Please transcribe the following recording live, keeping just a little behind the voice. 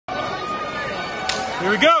Here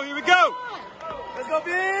we go, here we go. Let's go,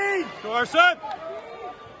 B! Go, Arsyn.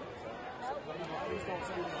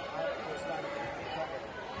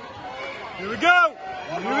 Here we go.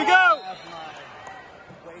 Here we go.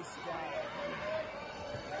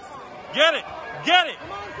 Get it. Get it.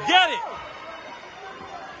 Get it.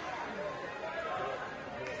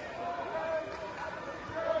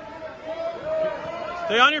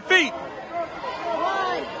 Stay on your feet.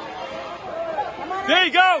 There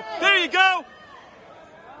you go. There you go.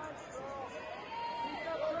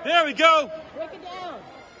 There we go. Break it down.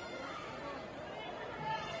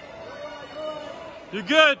 You're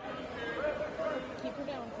good. Keep her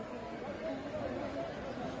down.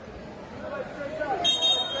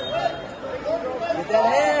 Get that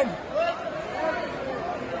hand.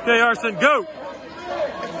 Okay, Arsyn, go.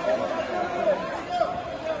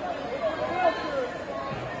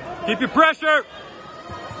 Keep your pressure.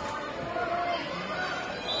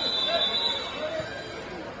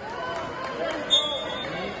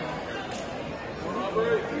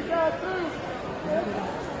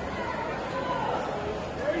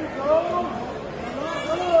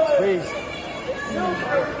 Please.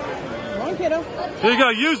 Come on, kiddo. Here you go.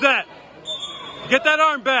 Use that. Get that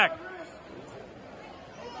arm back.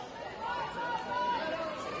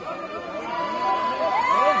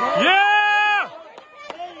 Yeah!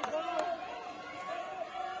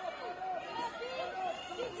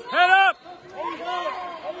 Head up.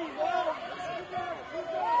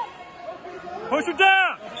 Push it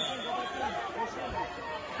down.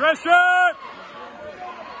 Pressure.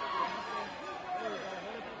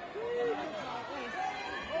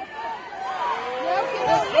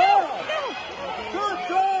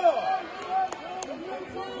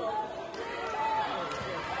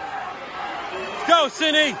 Go,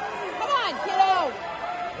 Cindy. Come on, kiddo.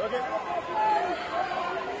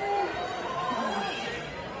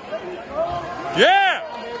 Yeah.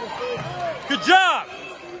 Good job.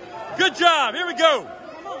 Good job. Here we go.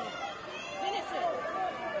 Come on. Finish it.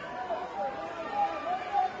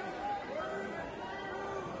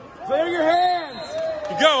 Clear your hands.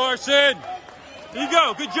 You go, Arsyn. Here you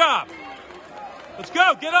go. Good job. Let's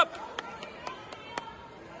go. Get up.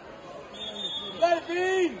 Let it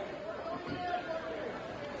be.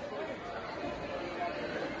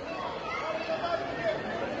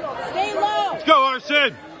 Stay low. Let's go,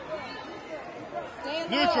 Arsyn. Stay low.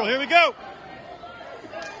 Neutral. Here we go.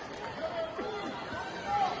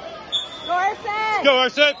 Go, Arsyn. Go,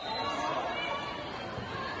 Arsyn.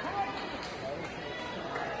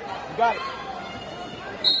 You got it.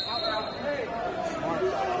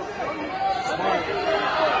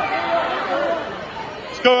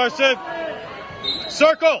 Let's go, Arsyn.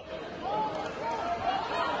 Circle.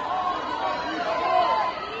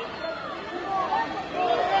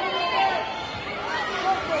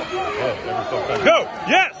 Go.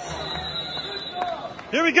 Yes.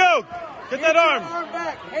 Here we go. Get that arm. Arm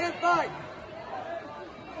back. Hand fight.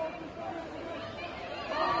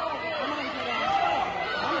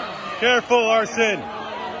 Careful, Arsyn.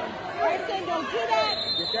 Arsyn, don't do that.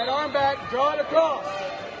 Get that arm back. Draw it across.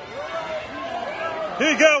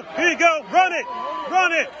 Here you go. Here you go. Run it.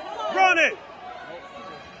 Run it. Run it.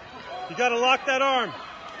 You got to lock that arm.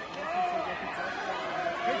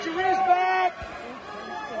 Get your wrist back.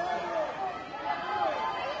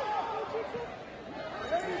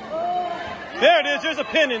 There it is. There's a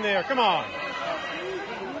pin in there. Come on.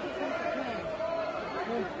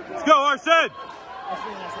 Let's go, Arsyn.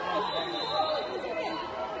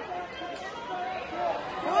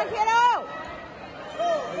 Come on, kiddo.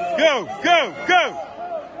 Go, go, go.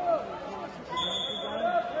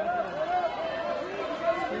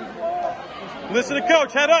 Listen to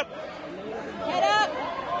coach. Head up. Head up.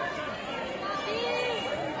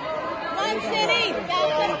 Come on, Cindy.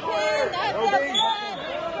 That's a pin. That's a pin.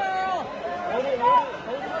 Girl.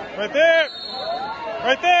 Right there.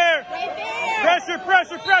 Right there. Right there. Pressure,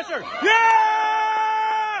 pressure, pressure.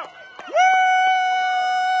 Yeah!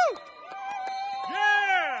 Woo!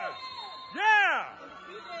 Yeah! Yeah!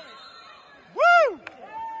 Woo!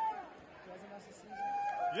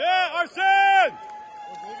 Yeah, Arsyn!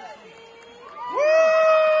 Woo!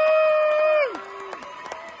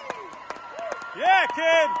 Yeah,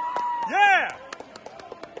 kid! Yeah!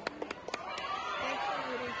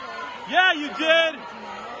 Yeah, you did!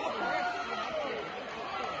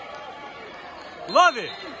 Love it!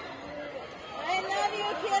 I love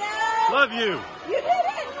you, kiddo. Love you! You did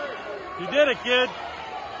it. You did it, kid!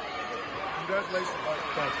 Congratulations.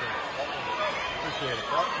 Thanks, man. Appreciate it.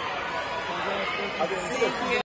 I can see it.